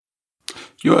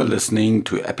You are listening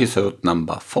to episode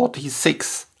number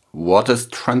 46. What is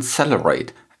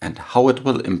TransCelerate and how it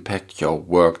will impact your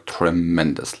work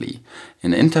tremendously.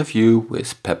 An interview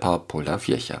with Pepa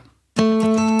Polavieja.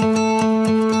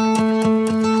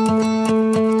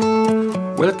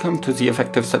 Welcome to The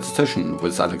Effective Statistician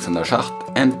with Alexander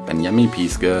Schacht and Benjamin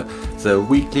Pieske, the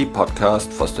weekly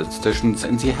podcast for statisticians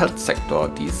in the health sector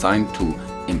designed to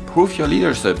improve your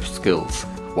leadership skills,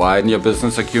 widen your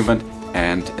business acumen,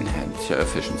 and enhance your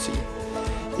efficiency.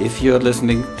 If you're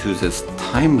listening to this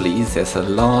timely, there's a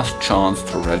last chance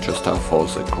to register for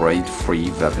the great free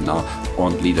webinar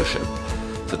on leadership.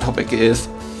 The topic is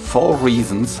 4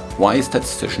 reasons why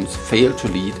statisticians fail to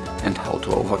lead and how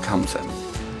to overcome them.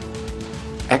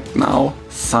 Act now,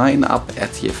 sign up at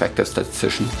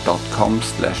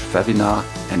theeffectivestatistician.com/webinar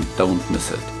and don't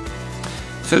miss it.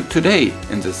 So today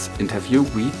in this interview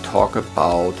we talk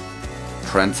about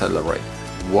TransCelerate.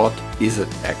 What is it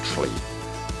actually?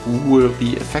 Who will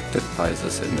be affected by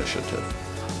this initiative?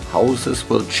 How this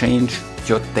will change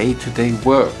your day-to-day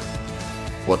work?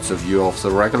 What's the view of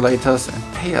the regulators and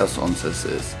payers on this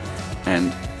is?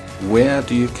 And where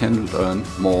you can learn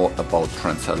more about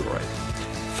TransCelerate?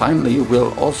 Finally,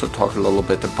 we'll also talk a little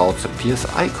bit about the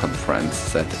PSI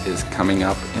conference that is coming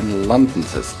up in London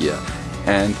this year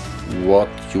and what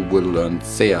you will learn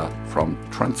there from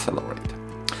TransCelerate.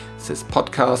 This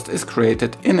podcast is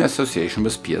created in association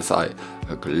with PSI,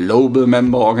 a global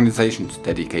member organization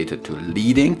dedicated to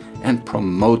leading and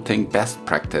promoting best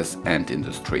practice and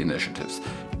industry initiatives.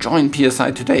 Join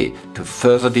PSI today to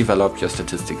further develop your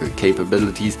statistical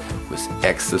capabilities with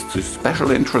access to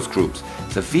special interest groups,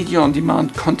 the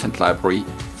video-on-demand content library,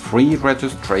 free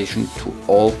registration to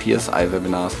all PSI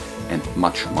webinars, and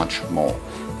much, much more.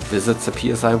 Visit the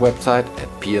PSI website at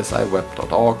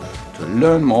psiweb.org to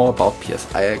learn more about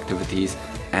PSI activities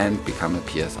and become a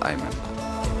PSI member.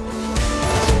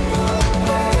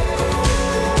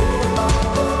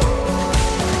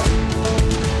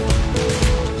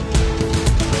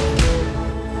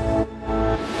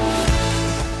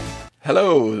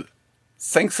 Hello,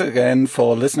 thanks again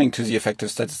for listening to the Effective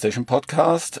Statistician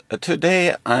podcast.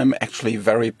 Today I'm actually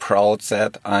very proud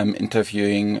that I'm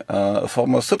interviewing a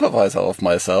former supervisor of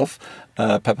myself,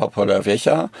 Pepa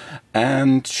Polavieja,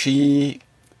 and she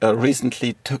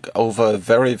recently took over a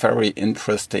very, very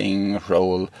interesting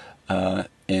role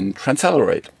in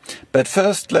TransCelerate. But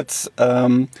first, let's,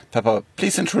 Pepa,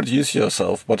 please introduce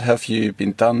yourself. What have you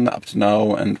been done up to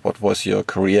now, and what was your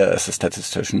career as a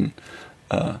statistician?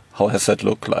 How has that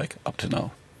looked like up to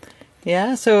now?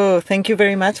 Yeah, so thank you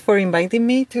very much for inviting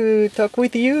me to talk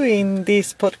with you in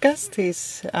this podcast.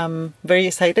 I'm very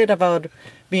excited about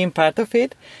being part of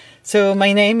it. So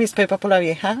my name is Pepa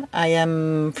Polavieja. I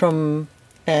am from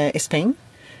Spain.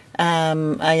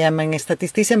 I am a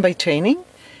statistician by training.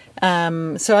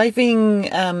 So I've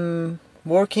been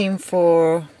working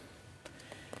for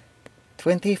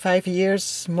 25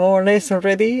 years, more or less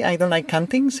already. I don't like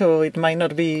counting, so it might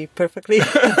not be perfectly.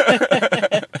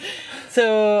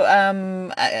 So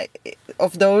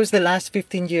of those, the last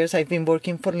 15 years, I've been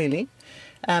working for Lilly.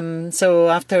 So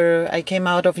after I came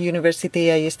out of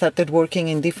university, I started working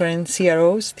in different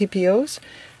CROs, TPOs,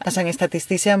 as a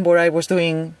statistician, where I was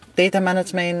doing data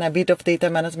management, a bit of data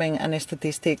management and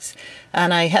statistics.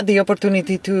 And I had the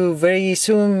opportunity to very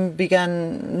soon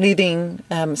begin leading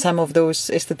some of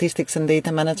those statistics and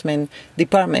data management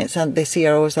departments and the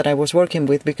CROs that I was working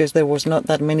with, because there was not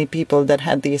that many people that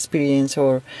had the experience,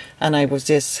 and I was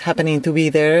just happening to be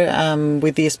there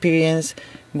with the experience,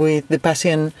 with the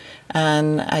passion,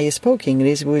 and I spoke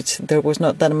English, which there was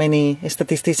not that many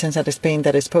statisticians at Spain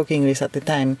that spoke English at the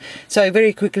time. So I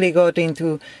very quickly got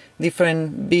into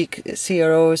different big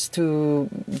CROs to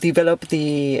develop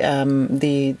the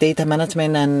data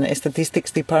management and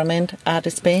statistics department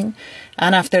at Spain.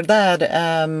 And after that,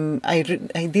 I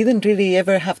didn't really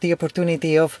ever have the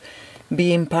opportunity of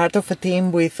being part of a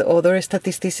team with other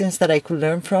statisticians that I could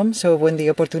learn from. So when the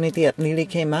opportunity at Lilly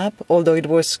came up, although it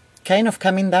was kind of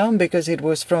coming down because it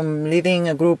was from leading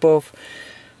a group of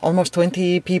almost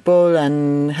 20 people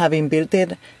and having built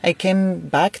it, I came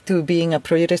back to being a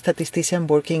project statistician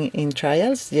working in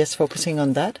trials, just focusing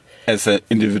on that. As an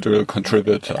individual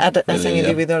contributor. As an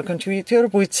individual contributor,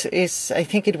 which is, I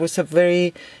think it was a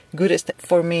very good step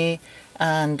for me,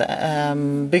 and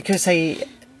because I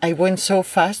went so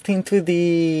fast into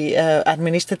the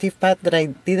administrative path that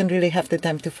I didn't really have the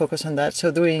time to focus on that. So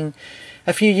during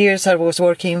a few years I was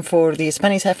working for the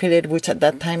Spanish affiliate, which at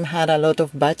that time had a lot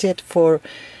of budget for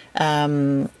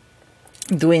doing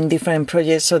different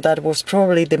projects. So that was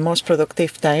probably the most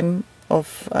productive time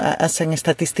as a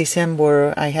statistician,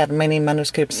 where I had many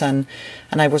manuscripts and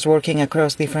I was working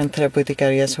across different therapeutic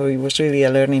areas. So it was really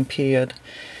a learning period.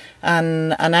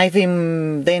 And I've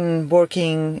been then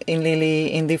working in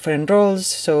Lilly in different roles.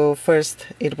 So first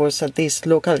it was at this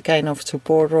local kind of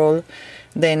support role.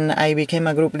 Then I became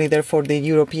a group leader for the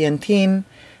European team.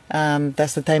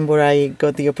 That's the time where I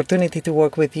got the opportunity to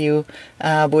work with you,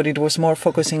 but it was more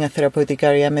focusing on therapeutic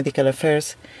area, medical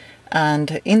affairs.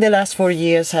 And in the last 4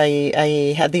 years,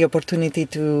 I had the opportunity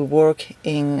to work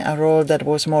in a role that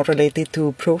was more related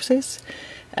to process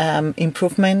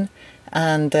improvement.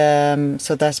 And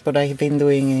so that's what I've been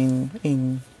doing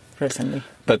in recently.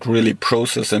 But really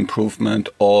process improvement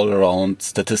all around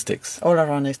statistics. All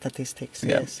around statistics,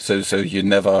 yeah. Yes. So you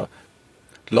never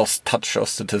lost touch of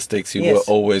statistics. You were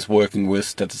always working with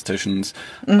statisticians,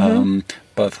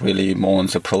 but really more on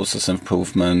the process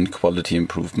improvement, quality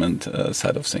improvement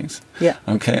side of things. Yeah.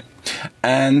 Okay.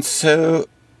 And so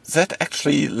that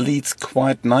actually leads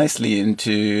quite nicely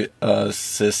into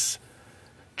this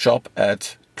job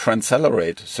at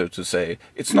TransCelerate, so to say.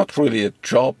 It's not really a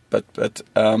job, but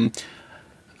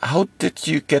how did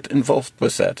you get involved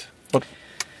with that?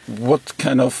 What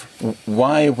kind of,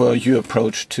 why were you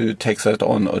approached to take that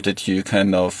on, or did you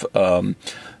kind of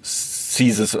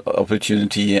see this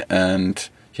opportunity and,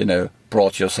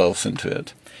 brought yourselves into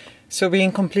it? So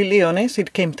being completely honest,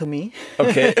 it came to me.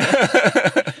 Okay.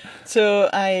 So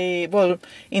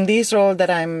in this role that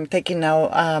I'm taking now,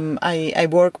 I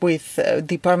work with a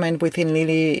department within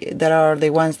Lilly that are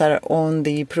the ones that own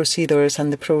the procedures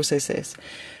and the processes.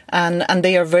 And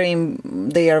they are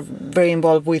very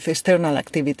involved with external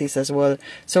activities as well.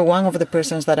 So one of the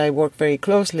persons that I work very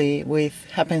closely with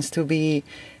happens to be,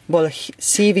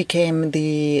 she became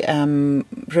the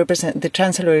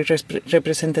TransCelerate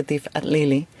representative at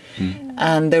Lilly.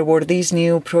 And there were these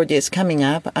new projects coming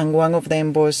up, and one of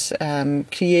them was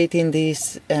creating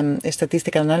this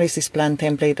statistical analysis plan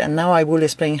template. And now I will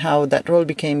explain how that role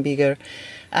became bigger.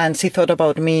 And she thought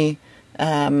about me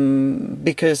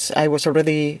because I was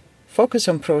already focused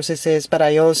on processes, but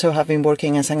I also have been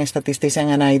working as a statistician,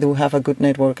 and I do have a good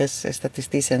network as a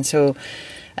statistician. So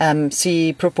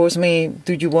she proposed me,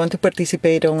 do you want to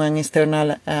participate on an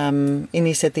external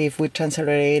initiative with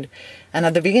TransCelerate? And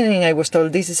at the beginning I was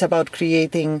told this is about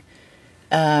creating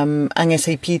an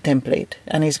SAP template,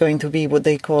 and it's going to be what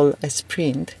they call a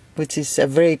sprint, which is a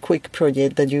very quick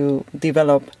project that you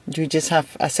develop. You just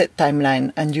have a set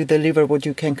timeline and you deliver what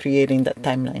you can create in that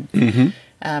timeline.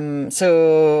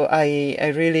 So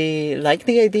I really liked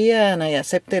the idea and I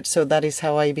accepted. So that is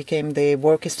how I became the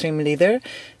work stream leader.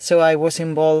 So I was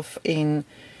involved in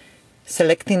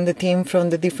selecting the team from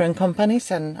the different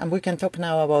companies, and we can talk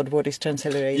now about what is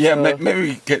TransCelerate. Yeah, so, maybe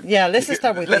we can. Yeah, let's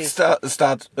start with this.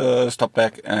 Let's stop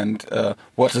back and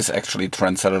what is actually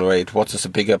TransCelerate? What is the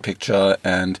bigger picture?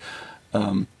 And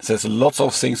there's lots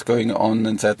of things going on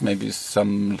in that. Maybe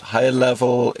some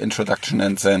high-level introduction,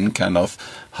 and then kind of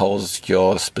how's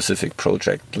your specific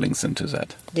project links into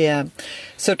that. Yeah.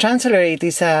 So TransCelerate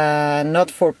is a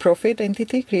not-for-profit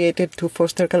entity created to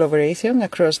foster collaboration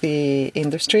across the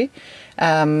industry.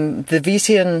 The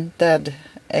vision that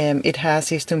it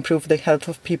has is to improve the health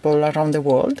of people around the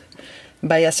world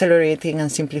by accelerating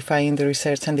and simplifying the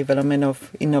research and development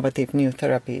of innovative new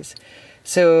therapies.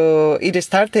 So it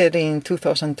started in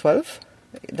 2012.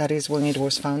 That is when it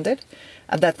was founded.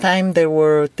 At that time, there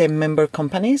were 10 member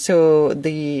companies. So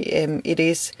it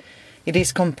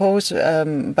is composed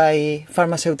by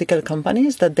pharmaceutical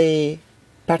companies that they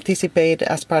participate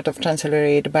as part of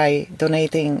TransCelerate by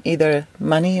donating either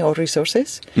money or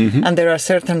resources. And there are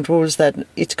certain rules that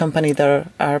each company that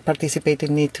are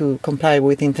participating need to comply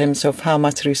with in terms of how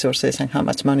much resources and how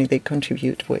much money they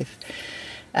contribute with.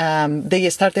 They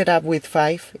started up with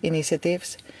 5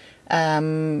 initiatives,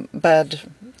 but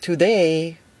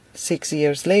today, 6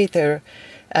 years later,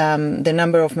 the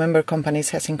number of member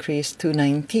companies has increased to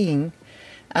 19.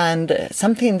 And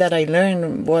something that I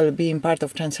learned while being part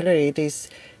of TransCelerate is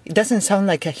it doesn't sound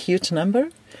like a huge number,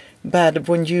 but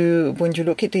when you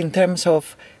look at it in terms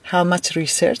of how much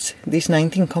research these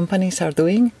 19 companies are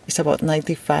doing, it's about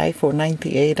 95 or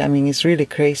 98. I mean, it's really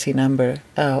crazy number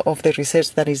of the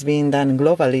research that is being done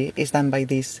globally is done by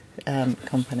these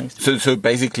companies. So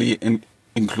basically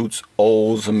includes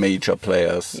all the major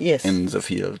players Yes. in the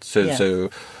field. So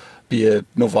be it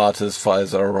Novartis,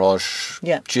 Pfizer, Roche,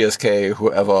 GSK,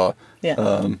 whoever,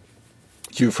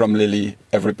 you from Lilly,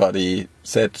 everybody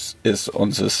that is on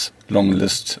this long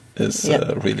list is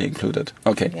really included.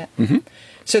 Okay. Yeah.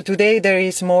 So today there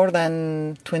is more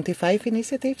than 25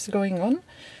 initiatives going on.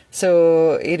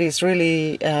 So it is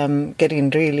really getting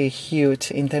really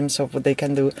huge in terms of what they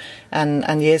can do.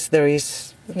 And yes, there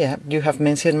is, you have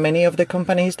mentioned many of the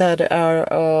companies that are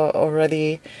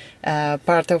already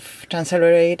part of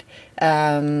TransCelerate,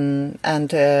 and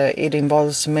it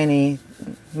involves many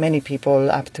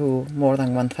people, up to more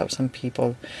than 1,000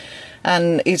 people.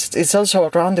 And it's also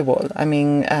around the world. I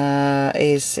mean, the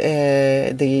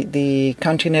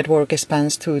country network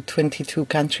spans to 22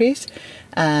 countries,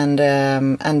 and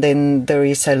then there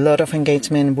is a lot of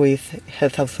engagement with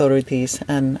health authorities,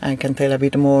 and I can tell a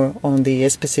bit more on the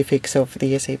specifics of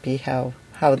the SAP, how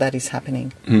that is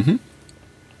happening. Mm-hmm.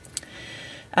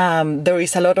 There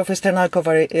is a lot of external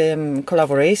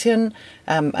collaboration.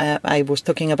 I was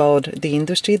talking about the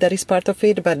industry that is part of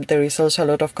it, but there is also a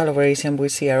lot of collaboration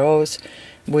with CROs,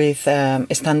 with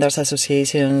standards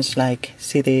associations like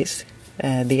CDs,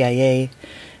 DIA,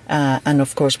 and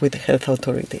of course with health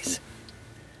authorities.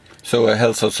 So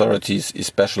health authorities,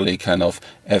 especially kind of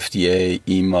FDA,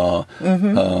 EMA,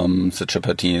 the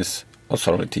Japanese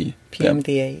authority.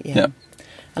 PMDA, yeah.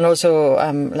 And also,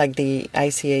 like the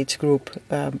ICH group,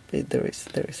 there is.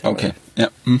 Okay. Yeah.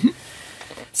 Mm-hmm.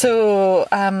 So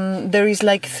there is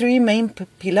like three main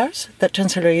pillars that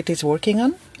TransCelerate is working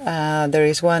on. There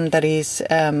is one that is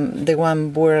the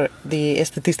one where the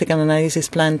statistical analysis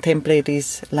plan template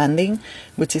is landing,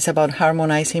 which is about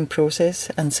harmonizing process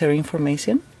and sharing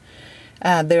information.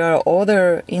 There are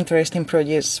other interesting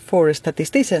projects for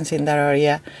statisticians in that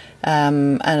area,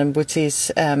 and which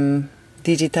is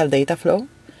digital data flow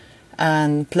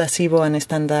and placebo and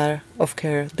standard of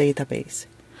care database.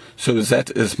 So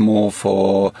that is more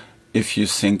for if you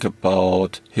think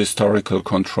about historical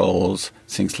controls,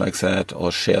 things like that,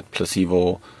 or shared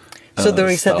placebo. So there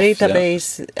is stuff, a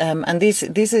database, and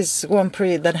this is one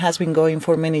project that has been going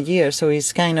for many years. So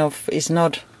it's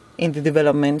not in the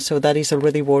development, so that is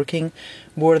already working,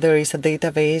 where there is a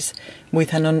database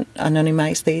with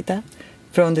anonymized data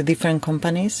from the different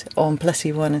companies on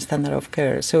placebo and standard of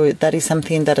care. So that is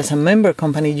something that as a member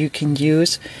company you can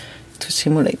use to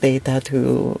simulate data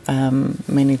to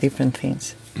many different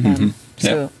things.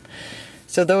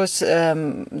 So those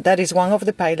that is one of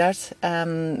the pillars.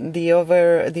 The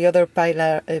other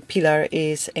pillar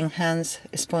is enhance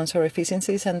sponsor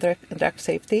efficiencies and drug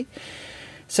safety.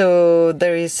 So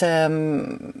there is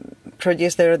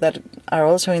projects there that are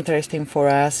also interesting for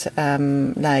us,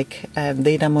 like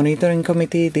data monitoring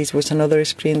committee. This was another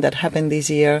sprint that happened this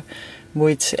year,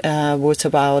 which was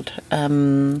about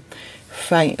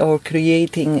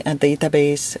creating a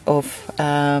database of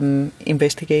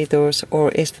investigators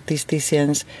or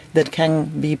statisticians that can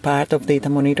be part of data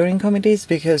monitoring committees,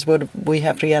 because what we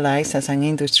have realized as an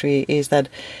industry is that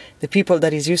the people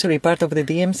that is usually part of the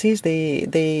DMCs,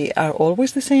 they are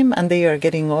always the same, and they are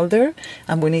getting older,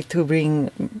 and we need to bring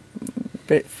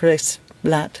fresh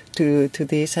blood to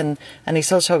this, and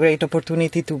it's also a great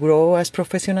opportunity to grow as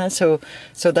professionals. So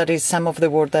that is some of the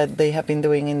work that they have been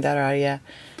doing in that area.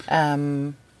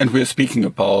 And we're speaking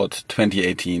about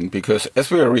 2018, because as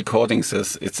we are recording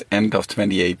this, it's end of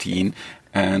 2018,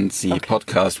 and the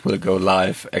podcast will go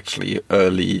live actually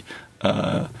early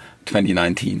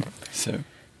 2019. So.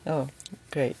 Oh,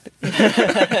 great.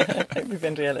 I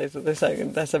didn't realize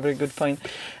that that's a very good point.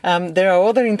 There are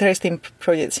other interesting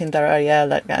projects in that area,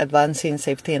 like advancing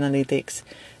safety analytics.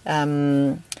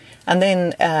 And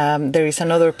then there is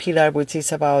another pillar which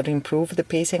is about improve the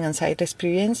patient and site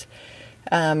experience.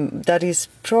 That is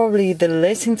probably the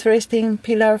less interesting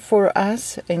pillar for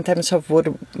us in terms of what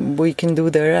we can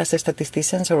do there as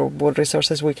statisticians, or what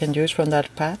resources we can use from that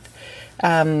path.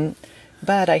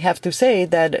 But I have to say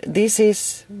that this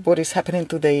is what is happening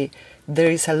today. There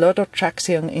is a lot of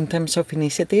traction in terms of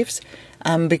initiatives,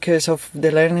 and because of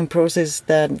the learning process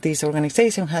that this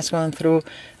organization has gone through,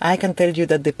 I can tell you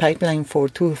that the pipeline for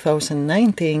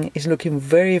 2019 is looking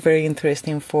very, very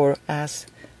interesting for us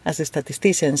as a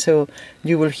statistician. So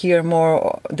you will hear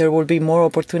more, there will be more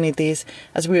opportunities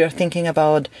as we are thinking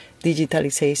about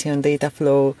digitalization, data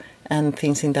flow, and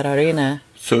things in that arena.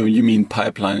 So you mean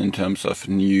pipeline in terms of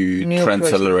new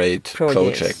TransCelerate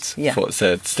projects for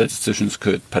that statisticians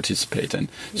could participate in.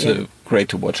 So great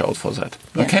to watch out for that.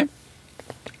 Yeah. Okay.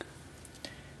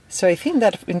 So I think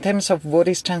that in terms of what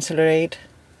is TransCelerate,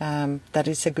 that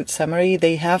is a good summary.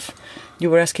 You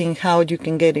were asking how you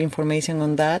can get information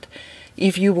on that.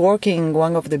 If you work in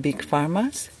one of the big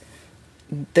pharmas,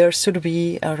 there should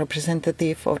be a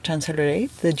representative of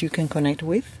TransCelerate that you can connect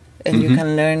with, and you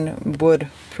can learn what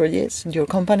projects your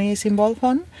company is involved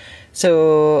on.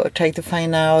 So try to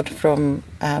find out from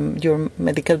your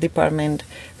medical department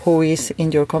who is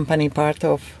in your company part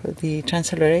of the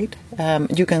TransCelerate,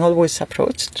 you can always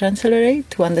approach TransCelerate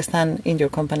to understand in your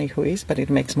company who is, but it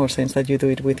makes more sense that you do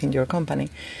it within your company.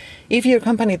 If your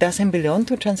company doesn't belong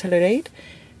to TransCelerate,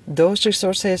 those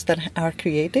resources that are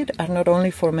created are not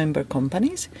only for member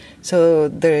companies. So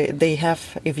they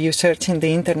have, if you search in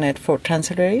the internet for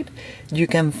TransCelerate, you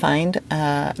can find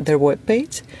their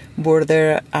webpage where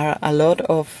there are a lot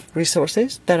of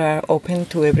resources that are open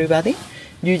to everybody.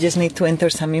 You just need to enter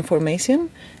some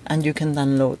information and you can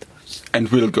download those. And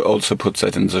we'll also put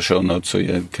that in the show notes, so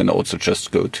you can also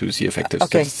just go to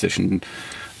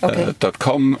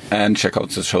theeffectivestatistician.com and check out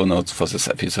the show notes for this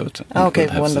episode. Okay,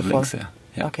 we'll have wonderful. the links there.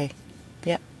 Yeah. Okay,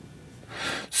 yeah.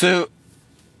 So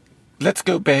let's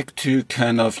go back to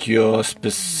kind of your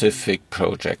specific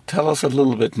project. Tell us a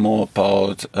little bit more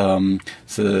about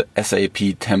the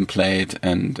SAP template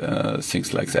and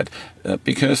things like that.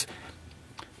 Because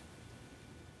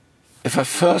if I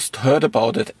first heard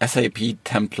about it, SAP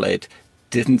template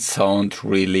didn't sound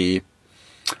really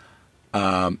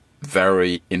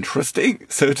very interesting,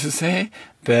 so to say.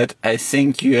 But I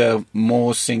think you're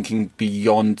more thinking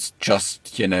beyond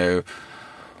just, a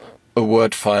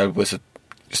Word file with a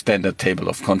standard table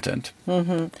of content.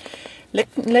 Mm-hmm.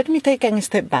 Let me take a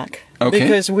step back. Okay.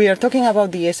 Because we are talking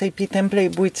about the SAP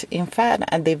template, which in fact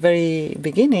at the very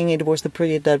beginning it was the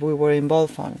project that we were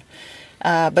involved on.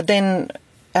 But then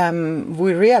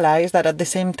we realized that at the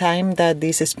same time that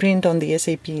this sprint on the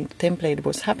SAP template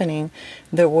was happening,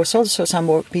 there was also some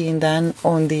work being done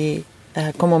on the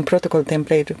common protocol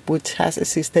template, which has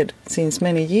existed since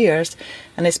many years,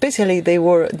 and especially they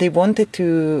wanted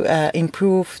to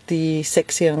improve the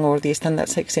section or the standard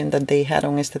section that they had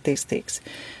on statistics.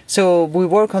 So we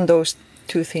work on those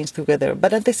two things together.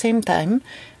 But at the same time,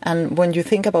 and when you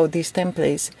think about these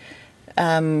templates,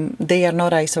 they are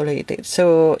not isolated.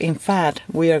 So in fact,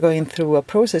 we are going through a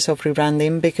process of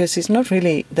rebranding, because it's not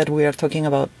really that we are talking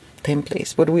about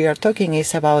templates. What we are talking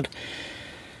is about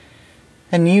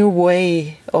a new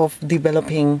way of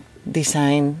developing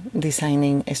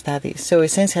designing studies. So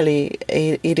essentially,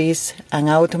 it is an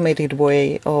automated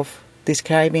way of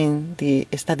describing the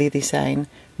study design,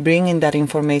 bringing that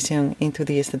information into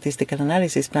the statistical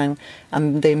analysis plan,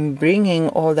 and then bringing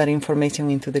all that information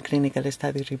into the clinical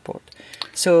study report.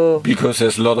 So because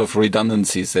there's a lot of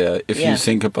redundancies there. If you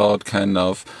think about kind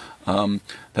of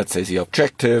let's say the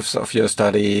objectives of your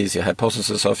studies, your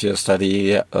hypothesis of your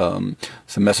study, the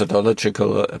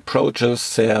methodological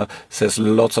approaches there's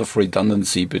lots of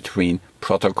redundancy between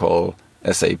protocol,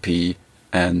 SAP,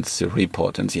 and the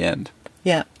report in the end.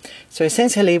 Yeah. So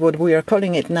essentially what we are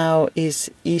calling it now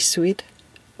is e-suite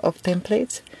of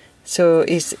templates. So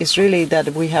it's really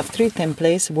that we have 3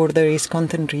 templates where there is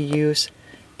content reuse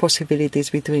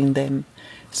possibilities between them.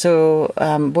 So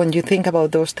when you think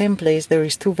about those templates, there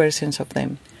is 2 versions of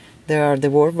them. There are the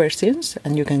Word versions,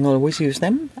 and you can always use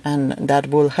them, and that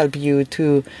will help you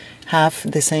to have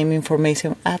the same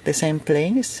information at the same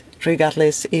place,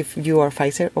 regardless if you are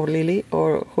Pfizer or Lilly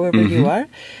or whoever you are.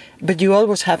 But you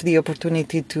always have the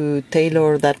opportunity to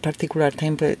tailor that particular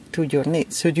template to your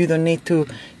needs. So you don't need to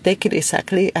take it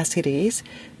exactly as it is.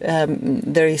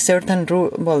 There is certain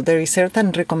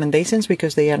recommendations,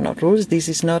 because they are not rules. This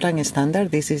is not a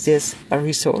standard. This is just a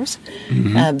resource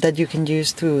that you can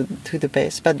use to the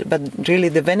best. But really,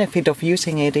 the benefit of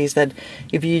using it is that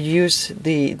if you use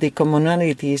the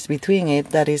commonalities between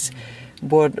it, that is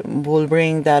what will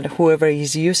bring that whoever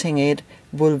is using it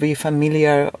will be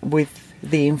familiar with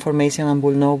the information and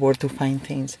will know where to find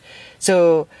things.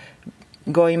 So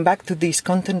going back to this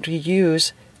content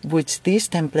reuse, which these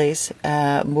templates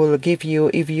will give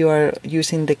you if you are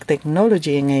using the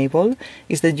technology enabled,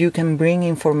 is that you can bring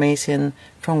information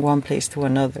from one place to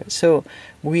another. So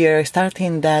we are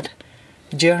starting that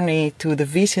journey to the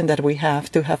vision that we have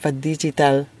to have a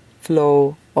digital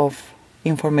flow of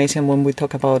information when we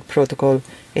talk about protocol,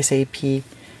 SAP,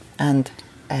 and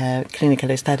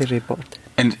clinical study report.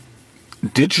 And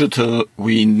digital,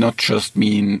 we not just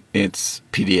mean it's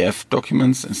PDF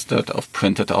documents instead of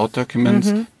printed out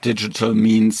documents. Digital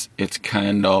means it's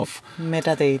kind of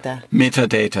metadata,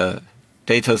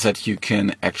 data that you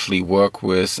can actually work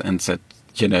with, and that,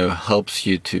 helps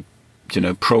you to,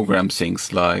 program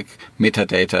things like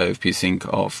metadata. If you think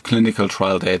of clinical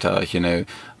trial data,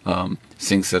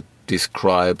 things that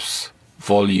describes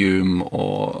volume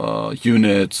or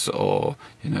units or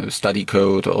study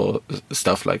code or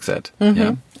stuff like that.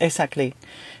 Yeah, exactly.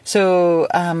 So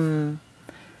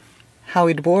how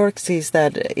it works is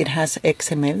that it has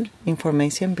XML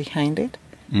information behind it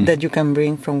that you can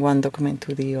bring from one document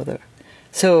to the other.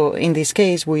 So in this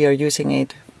case, we are using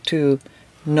it to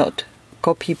not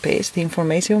copy-paste the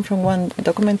information from one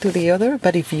document to the other,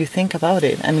 but if you think about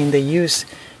it, I mean, the use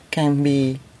can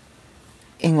be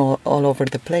in all over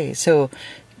the place. So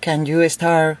can you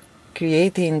start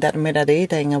creating that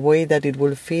metadata in a way that it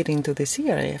will fit into the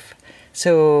CRF?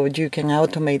 So you can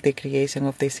automate the creation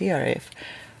of the CRF.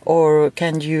 Or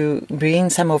can you bring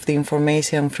some of the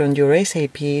information from your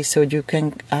SAP so you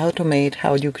can automate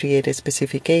how you create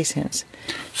specifications?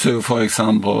 So, for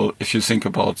example, if you think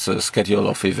about the schedule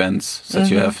of events that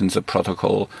you have in the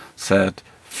protocol that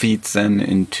feeds then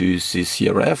into the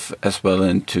CRF as well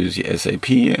into the SAP,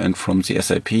 and from the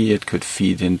SAP it could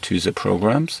feed into the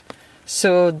programs?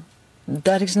 So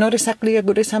that is not exactly a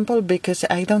good example, because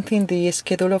I don't think the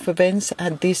schedule of events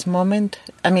at this moment,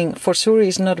 I mean, for sure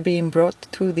is not being brought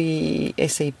to the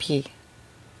SAP.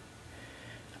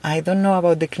 I don't know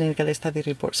about the clinical study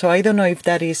report. So I don't know if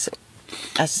that is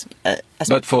as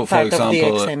but for part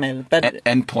example, of the XML. But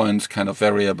endpoints, kind of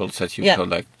variables that you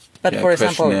collect. But for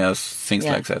example, questionnaires, things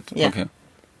like that. Yeah.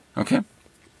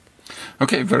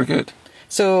 Okay, very good.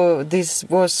 So this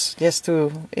was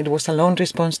it was a long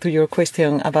response to your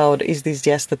question about, is this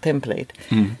just a template?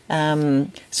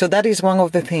 So that is one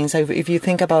of the things, if you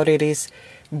think about it, is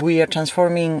we are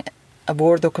transforming a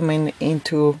Word document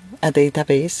into a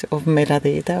database of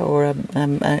metadata or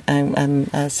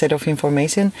a set of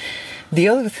information. The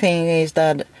other thing is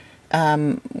that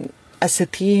as a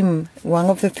team, one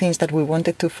of the things that we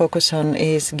wanted to focus on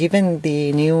is, given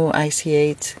the new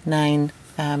ICH 9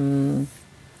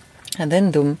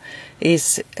 addendum,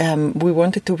 is we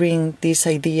wanted to bring this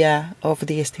idea of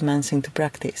the estimates into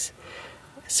practice.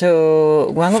 So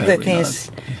one of the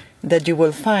things that you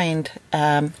will find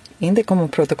in the Common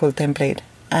Protocol template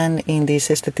and in this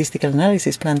statistical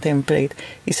analysis plan template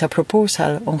is a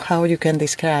proposal on how you can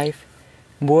describe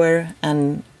where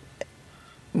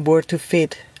to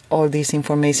fit all this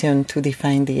information to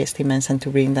define the estimates and to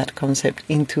bring that concept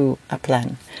into a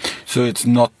plan. So it's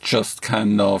not just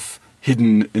kind of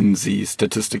hidden in the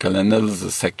statistical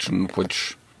analysis section,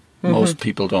 which most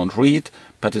people don't read,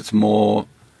 but it's more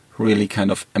really kind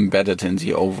of embedded in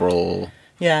the overall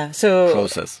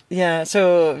process. Yeah,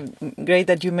 so great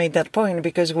that you made that point,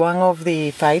 because one of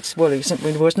the fights, well,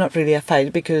 it was not really a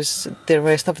fight, because the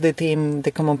rest of the team,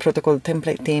 the Common Protocol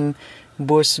template team,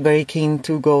 was very keen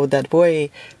to go that way,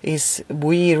 is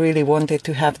we really wanted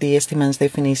to have the estimates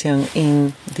definition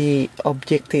in the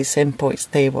objectives endpoints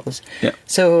tables. Yeah.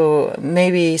 So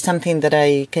maybe something that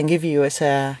I can give you as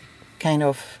a kind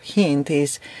of hint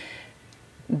is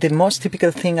the most typical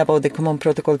thing about the Common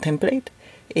Protocol template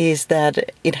is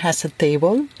that it has a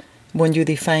table when you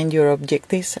define your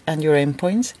objectives and your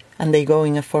endpoints, and they go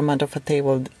in a format of a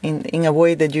table in a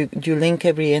way that you link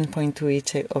every endpoint to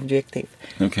each objective.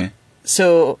 Okay.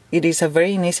 So it is a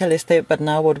very initial step, but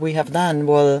now what we have done,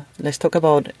 well, let's talk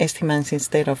about estimates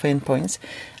instead of endpoints,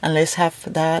 and let's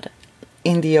have that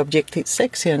in the objective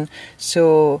section,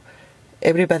 so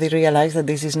everybody realizes that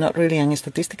this is not really a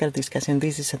statistical discussion,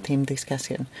 this is a team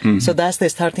discussion. So that's the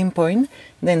starting point.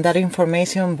 Then that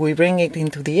information, we bring it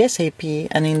into the SAP,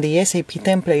 and in the SAP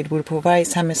template, we'll provide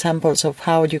some examples of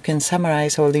how you can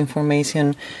summarize all the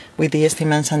information with the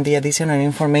estimates and the additional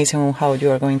information on how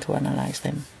you are going to analyze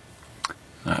them.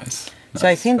 Nice. So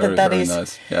I think that is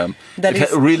nice. Yeah.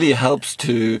 It really helps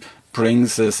to bring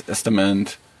this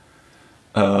estimate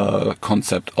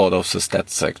concept out of the stats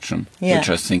section, which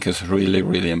I think is really,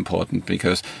 really important,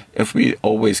 because if we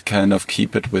always kind of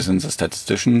keep it within the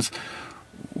statisticians,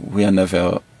 we are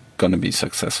never going to be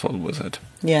successful with it.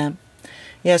 Yeah.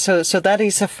 Yeah, so that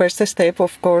is a first step.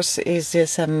 Of course, is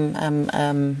just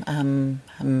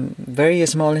very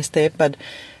small step, but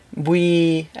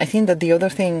I think that the other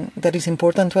thing that is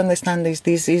important to understand is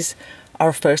this is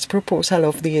our first proposal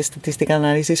of the statistical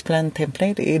analysis plan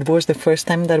template. It was the first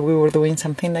time that we were doing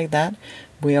something like that.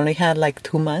 We only had like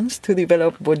 2 months to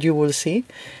develop what you will see.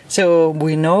 So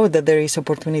we know that there is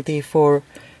opportunity for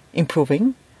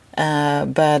improving,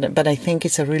 but I think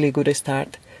it's a really good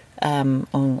start on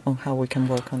how we can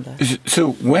work on that.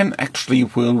 So when actually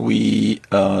will we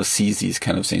see these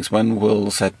kind of things? When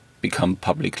will that become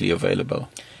publicly available?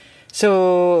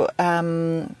 So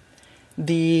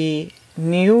the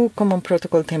new Common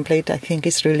Protocol template, I think,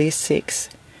 is release 6.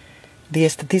 The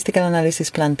statistical analysis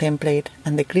plan template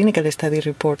and the clinical study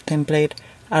report template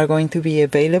are going to be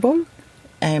available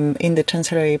in the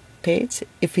TransCelerate page.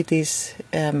 If it is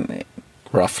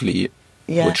roughly,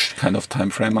 which kind of time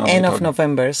frame are we end of talking?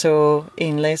 November, so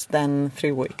in less than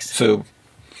 3 weeks. So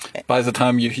by the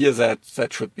time you hear that,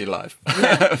 that should be live.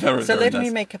 Yeah. Very, So very let nice. me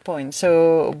make a point.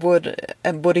 So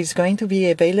what is going to be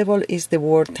available is the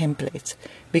Word templates,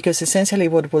 because essentially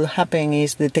what will happen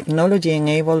is the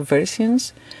technology-enabled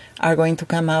versions are going to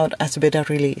come out as beta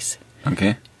release.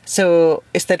 Okay. So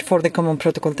instead for the common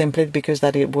protocol template, because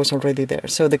that it was already there.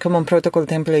 So the common protocol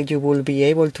template, you will be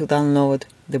able to download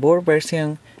the Word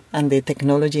version and the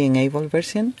technology-enabled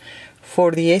version.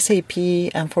 For the SAP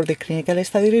and for the clinical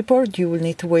study report, you will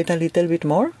need to wait a little bit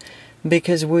more,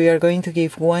 because we are going to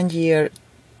give 1 year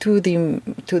to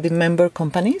the member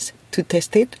companies to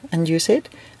test it and use it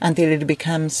until it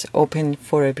becomes open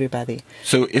for everybody.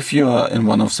 So if you are in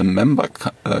one of the member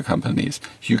companies,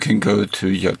 you can go to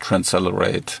your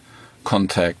TransCelerate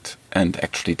contact and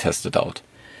actually test it out.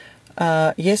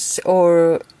 Yes,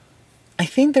 or I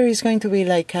think there is going to be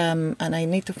like, and I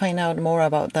need to find out more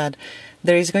about that.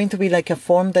 There is going to be like a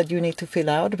form that you need to fill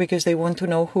out, because they want to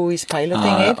know who is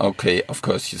piloting it. Okay, of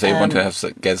course. They want to have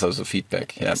gather the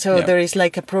feedback. Yeah. So yeah. there is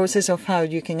like a process of how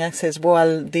you can access.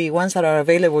 Well, the ones that are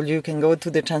available, you can go to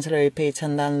the TransCelerate page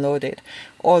and download it.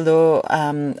 Although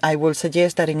I will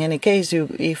suggest that in any case,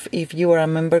 if you are a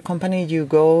member company, you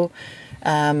go,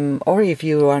 or if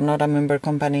you are not a member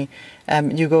company,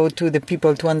 you go to the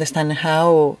people to understand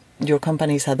how your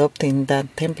company is adopting that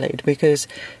template, because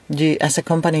as a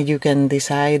company you can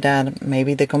decide that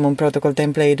maybe the common protocol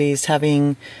template is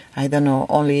having, I don't know,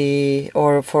 only,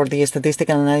 or for the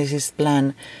statistical analysis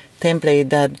plan template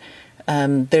that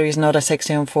there is not a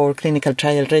section for clinical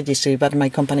trial registry, but my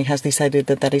company has decided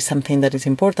that that is something that is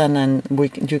important, and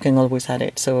you can always add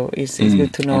it. So it's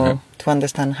good to know, to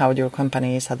understand how your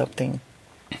company is adopting.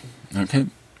 Okay.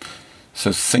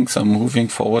 So things are moving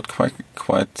forward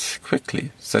quite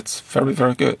quickly. That's very,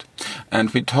 very good. And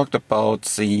we talked about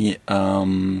the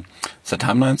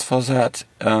timelines for that.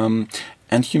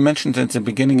 And you mentioned at the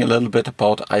beginning a little bit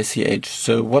about ICH.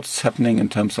 So what's happening in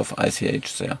terms of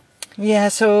ICH there? Yeah,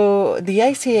 so the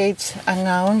ICH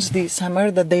announced this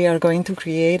summer that they are going to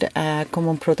create a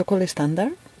common protocol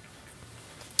standard.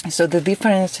 So the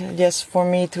difference, just for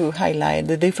me to highlight,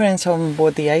 the difference on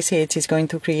what the ICH is going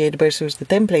to create versus the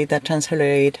template that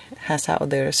TransCelerate has out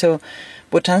there. So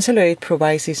what TransCelerate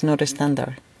provides is not a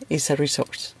standard, it's a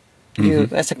resource. You,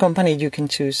 as a company, you can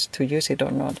choose to use it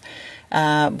or not.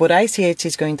 What ICH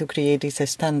is going to create is a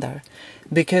standard.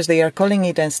 Because they are calling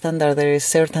it a standard, there is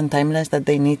certain timelines that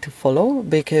they need to follow,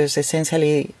 because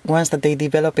essentially once that they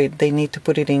develop it, they need to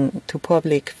put it into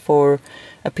public for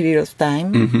a period of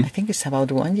time. I think it's about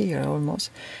 1 year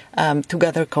almost, to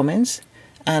gather comments.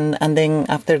 And then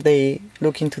after they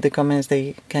look into the comments,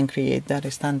 they can create that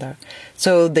standard.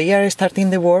 So they are starting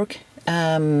the work.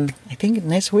 I think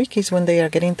next week is when they are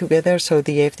getting together. So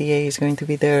the FDA is going to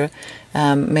be there,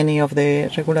 many of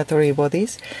the regulatory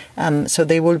bodies. So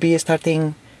they will be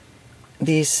starting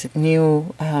this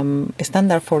new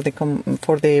standard for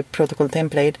the protocol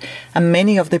template, and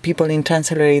many of the people in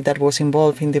TransCelerate that was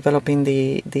involved in developing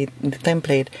the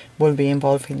template will be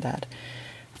involved in that.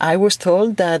 I was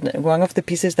told that one of the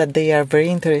pieces that they are very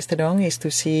interested on is to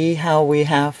see how we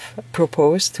have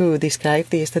proposed to describe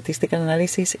the statistical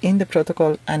analysis in the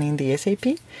protocol and in the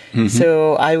SAP.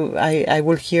 So I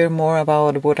will hear more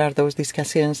about what are those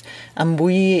discussions, and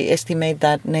we estimate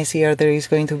that next year there is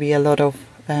going to be a lot of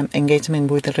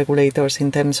engagement with the regulators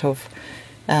in terms of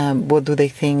what do they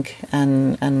think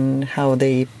and how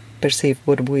they perceive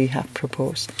what we have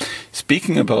proposed.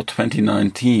 Speaking about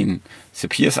 2019, the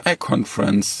PSI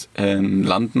conference in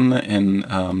London in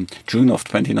June of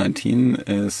 2019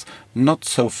 is not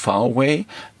so far away,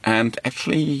 and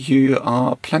actually you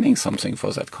are planning something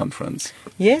for that conference.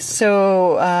 Yes,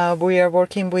 so we are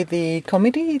working with the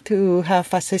committee to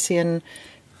have a session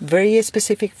very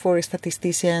specific for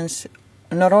statisticians,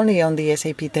 not only on the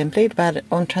SAP template, but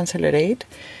on TransCelerate,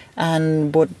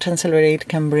 and what TransCelerate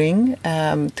can bring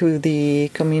to the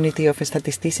community of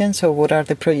statisticians. So what are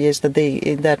the projects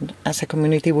that as a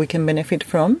community we can benefit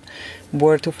from,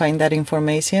 where to find that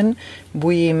information.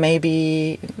 We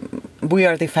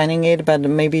are defining it, but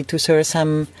maybe to share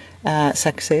some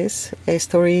success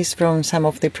stories from some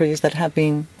of the projects that have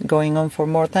been going on for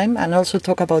more time, and also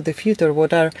talk about the future.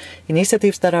 What are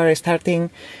initiatives that are starting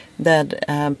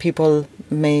that people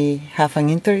may have an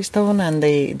interest on, and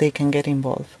they can get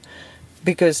involved.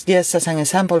 Because, yes, as an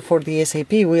example for the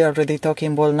SAP, we are already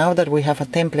talking, well, now that we have a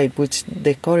template, which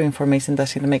the core information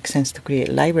doesn't make sense to create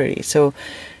libraries. So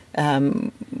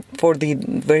For the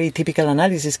very typical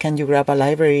analysis, can you grab a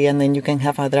library and then you can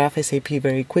have a draft SAP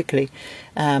very quickly?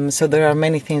 So there are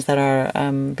many things that are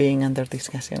being under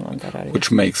discussion on that area.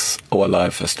 Which makes our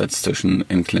life as statistician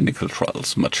in clinical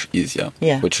trials much easier,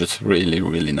 which is really,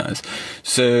 really nice.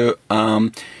 So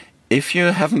if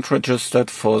you haven't registered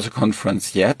for the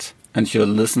conference yet and you're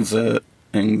listening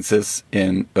this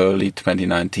in early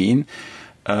 2019,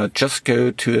 just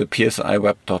go to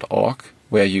psiweb.org,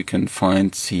 where you can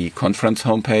find the conference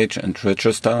homepage and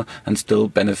register and still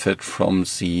benefit from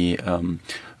the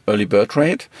early bird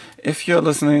rate. If you're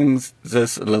listening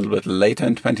this a little bit later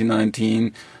in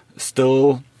 2019,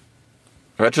 still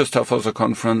register for the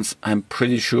conference. I'm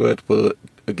pretty sure it will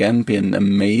again be an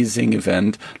amazing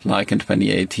event like in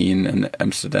 2018 in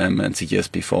Amsterdam and the years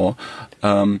before.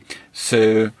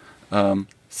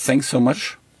 Thanks so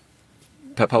much,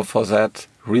 Pepper, for that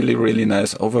really, really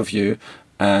nice overview.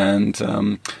 And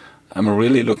I'm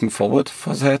really looking forward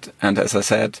for that. And as I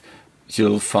said,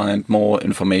 you'll find more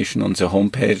information on the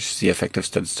homepage,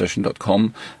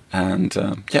 theeffectivestatistician.com. And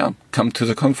come to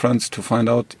the conference to find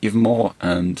out even more.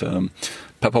 And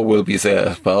Pepper will be there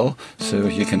as well. So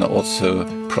you can also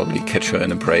probably catch her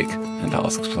in a break and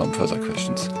ask some further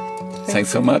questions. Thanks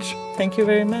so much. Thank you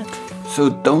very much. So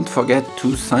don't forget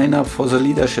to sign up for the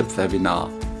leadership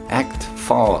webinar. Act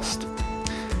fast.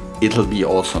 It'll be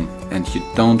awesome, and you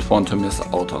don't want to miss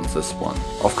out on this one.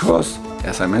 Of course,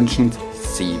 as I mentioned,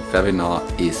 the webinar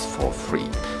is for free.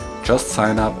 Just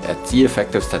sign up at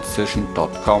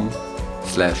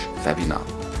theeffectivestatistician.com/webinar.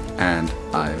 And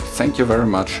I thank you very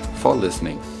much for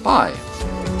listening. Bye.